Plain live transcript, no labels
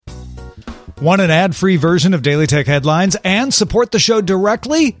Want an ad-free version of Daily Tech Headlines and support the show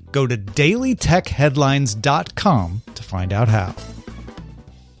directly? Go to dailytechheadlines.com to find out how.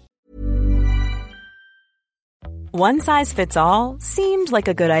 One size fits all seemed like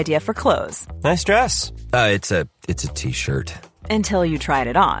a good idea for clothes. Nice dress. It's a t-shirt. Until you tried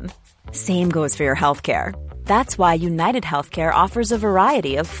it on. Same goes for your healthcare. That's why United Healthcare offers a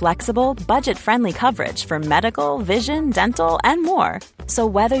variety of flexible, budget-friendly coverage for medical, vision, dental, and more. So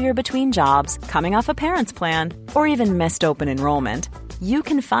whether you're between jobs, coming off a parent's plan, or even missed open enrollment, you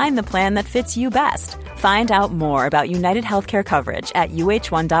can find the plan that fits you best. Find out more about United Healthcare coverage at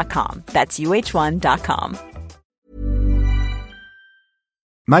uh1.com. That's uh1.com.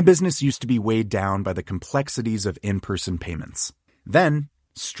 My business used to be weighed down by the complexities of in-person payments. Then,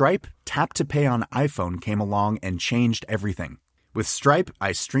 Stripe Tap to Pay on iPhone came along and changed everything. With Stripe,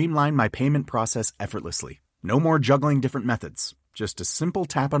 I streamlined my payment process effortlessly. No more juggling different methods. Just a simple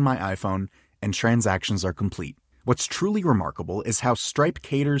tap on my iPhone and transactions are complete. What's truly remarkable is how Stripe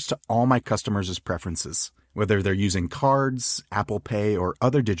caters to all my customers' preferences. Whether they're using cards, Apple Pay, or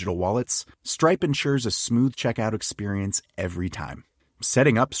other digital wallets, Stripe ensures a smooth checkout experience every time.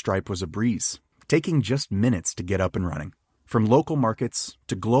 Setting up Stripe was a breeze, taking just minutes to get up and running. From local markets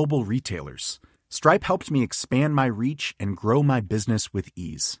to global retailers, Stripe helped me expand my reach and grow my business with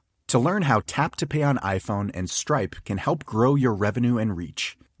ease. To learn how Tap to Pay on iPhone and Stripe can help grow your revenue and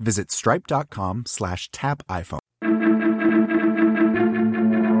reach, visit stripe.com/tapiphone.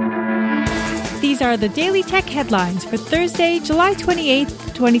 These are the Daily Tech Headlines for Thursday, July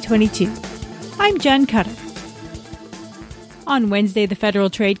 28th, 2022. I'm Jen Cutter. On Wednesday, the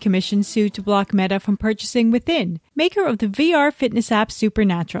Federal Trade Commission sued to block Meta from purchasing Within, maker of the VR fitness app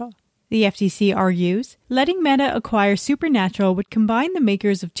Supernatural. The FTC argues letting Meta acquire Supernatural would combine the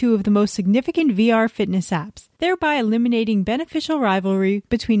makers of two of the most significant VR fitness apps, thereby eliminating beneficial rivalry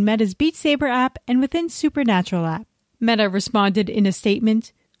between Meta's Beat Saber app and Within's Supernatural app. Meta responded in a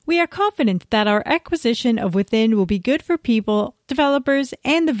statement, "We are confident that our acquisition of Within will be good for people, developers,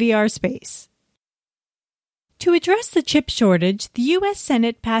 and the VR space." To address the chip shortage, the U.S.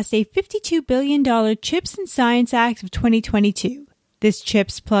 Senate passed a $52 billion CHIPS and Science Act of 2022. This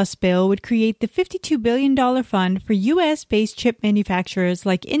CHIPS Plus bill would create the $52 billion fund for U.S.-based chip manufacturers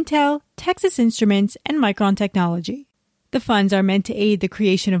like Intel, Texas Instruments, and Micron Technology. The funds are meant to aid the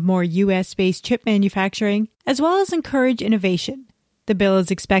creation of more U.S.-based chip manufacturing, as well as encourage innovation. The bill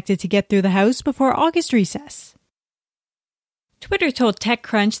is expected to get through the House before August recess. Twitter told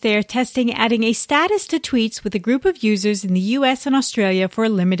TechCrunch they are testing adding a status to tweets with a group of users in the US and Australia for a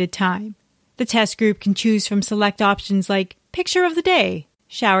limited time. The test group can choose from select options like Picture of the Day,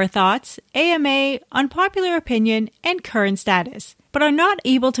 Shower Thoughts, AMA, Unpopular Opinion, and Current Status, but are not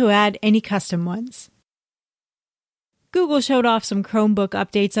able to add any custom ones. Google showed off some Chromebook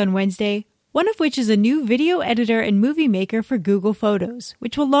updates on Wednesday, one of which is a new video editor and movie maker for Google Photos,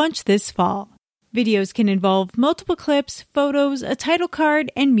 which will launch this fall. Videos can involve multiple clips, photos, a title card,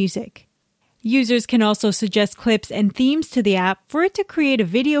 and music. Users can also suggest clips and themes to the app for it to create a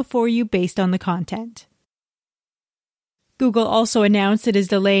video for you based on the content. Google also announced it is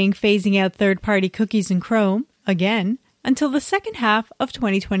delaying phasing out third-party cookies in Chrome, again, until the second half of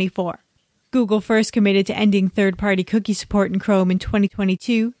 2024. Google first committed to ending third-party cookie support in Chrome in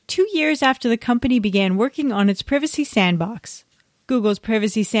 2022, 2 years after the company began working on its Privacy Sandbox. Google's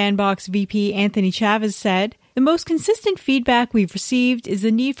Privacy Sandbox VP Anthony Chavez said, "The most consistent feedback we've received is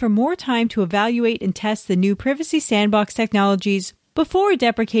the need for more time to evaluate and test the new Privacy Sandbox technologies before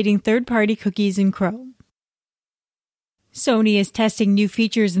deprecating third-party cookies in Chrome." Sony is testing new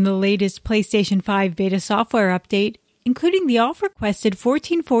features in the latest PlayStation 5 beta software update, including the oft-requested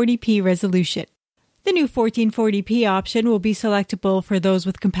 1440p resolution. The new 1440p option will be selectable for those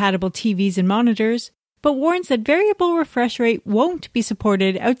with compatible TVs and monitors, but warns that variable refresh rate won't be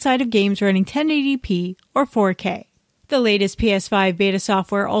supported outside of games running 1080p or 4K. The latest PS5 beta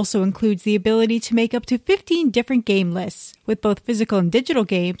software also includes the ability to make up to 15 different game lists, with both physical and digital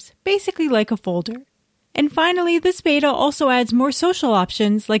games, basically like a folder. And finally, this beta also adds more social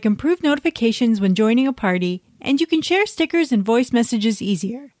options like improved notifications when joining a party, and you can share stickers and voice messages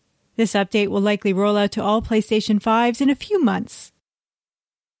easier. This update will likely roll out to all PlayStation 5s in a few months.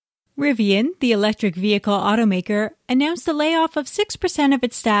 Rivian, the electric vehicle automaker, announced a layoff of 6% of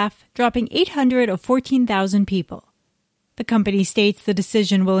its staff, dropping 800 of 14,000 people. The company states the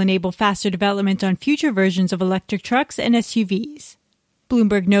decision will enable faster development on future versions of electric trucks and SUVs.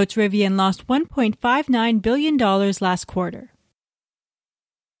 Bloomberg notes Rivian lost $1.59 billion last quarter.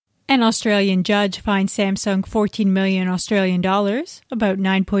 An Australian judge fined Samsung $14 million Australian dollars, about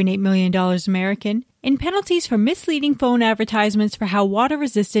 $9.8 million American, in penalties for misleading phone advertisements for how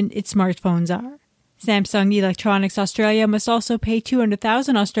water-resistant its smartphones are. Samsung Electronics Australia must also pay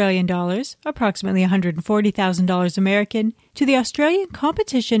 200,000 Australian dollars, approximately $140,000 American, to the Australian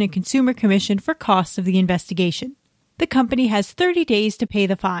Competition and Consumer Commission for costs of the investigation. The company has 30 days to pay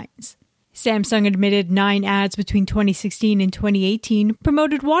the fines. Samsung admitted 9 ads between 2016 and 2018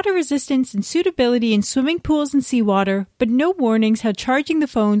 promoted water resistance and suitability in swimming pools and seawater, but no warnings how charging the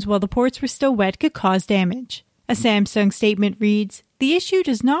phones while the ports were still wet could cause damage. A Samsung statement reads, "The issue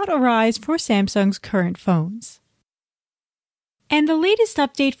does not arise for Samsung's current phones." And the latest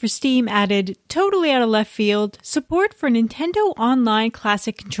update for Steam added, totally out of left field, support for Nintendo Online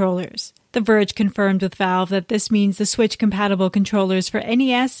Classic controllers. The Verge confirmed with Valve that this means the Switch-compatible controllers for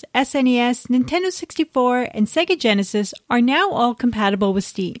NES, SNES, Nintendo 64, and Sega Genesis are now all compatible with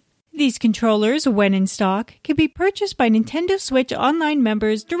Steam. These controllers, when in stock, can be purchased by Nintendo Switch Online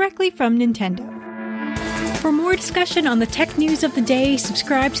members directly from Nintendo. For more discussion on the tech news of the day,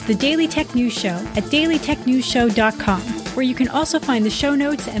 subscribe to the Daily Tech News Show at dailytechnewsshow.com, where you can also find the show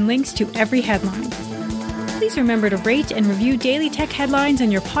notes and links to every headline. Please remember to rate and review Daily Tech Headlines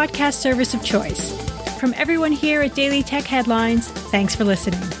on your podcast service of choice. From everyone here at Daily Tech Headlines, thanks for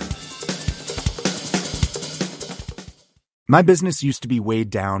listening. My business used to be weighed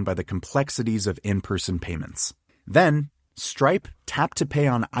down by the complexities of in-person payments. Then, Stripe Tap to Pay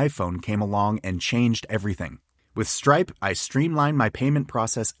on iPhone came along and changed everything. With Stripe, I streamlined my payment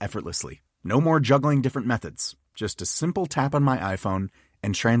process effortlessly. No more juggling different methods. Just a simple tap on my iPhone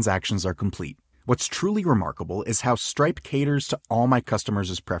and transactions are complete. What's truly remarkable is how Stripe caters to all my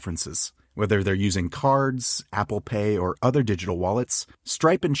customers' preferences. Whether they're using cards, Apple Pay, or other digital wallets,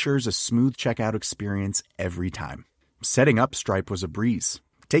 Stripe ensures a smooth checkout experience every time. Setting up Stripe was a breeze,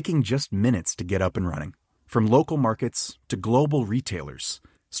 taking just minutes to get up and running. From local markets to global retailers,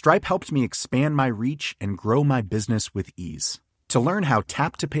 Stripe helped me expand my reach and grow my business with ease. To learn how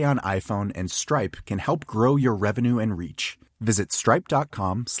Tap to Pay on iPhone and Stripe can help grow your revenue and reach, visit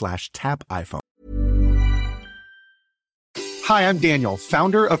stripe.com/tapiphone. Hi, I'm Daniel,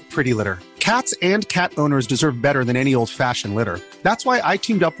 founder of Pretty Litter. Cats and cat owners deserve better than any old-fashioned litter. That's why I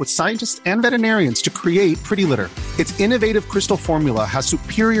teamed up with scientists and veterinarians to create Pretty Litter. Its innovative crystal formula has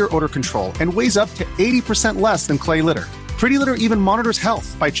superior odor control and weighs up to 80% less than clay litter. Pretty Litter even monitors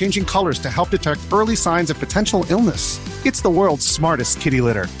health by changing colors to help detect early signs of potential illness. It's the world's smartest kitty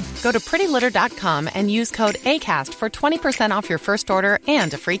litter. Go to prettylitter.com and use code ACAST for 20% off your first order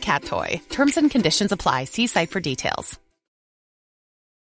and a free cat toy. Terms and conditions apply. See site for details.